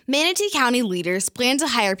Manatee County leaders plan to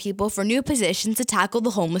hire people for new positions to tackle the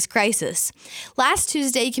homeless crisis. Last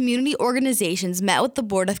Tuesday, community organizations met with the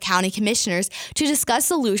Board of County Commissioners to discuss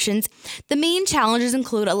solutions. The main challenges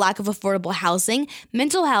include a lack of affordable housing,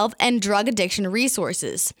 mental health, and drug addiction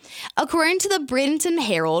resources. According to the Bradenton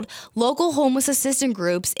Herald, local homeless assistance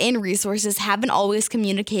groups and resources haven't always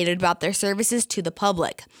communicated about their services to the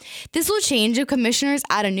public. This will change if commissioners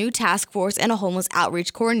add a new task force and a homeless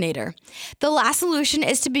outreach coordinator. The last solution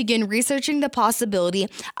is to begin researching the possibility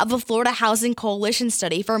of a Florida Housing Coalition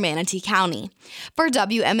study for Manatee County. For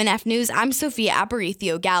WMNF News, I'm Sophia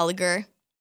Aparicio Gallagher.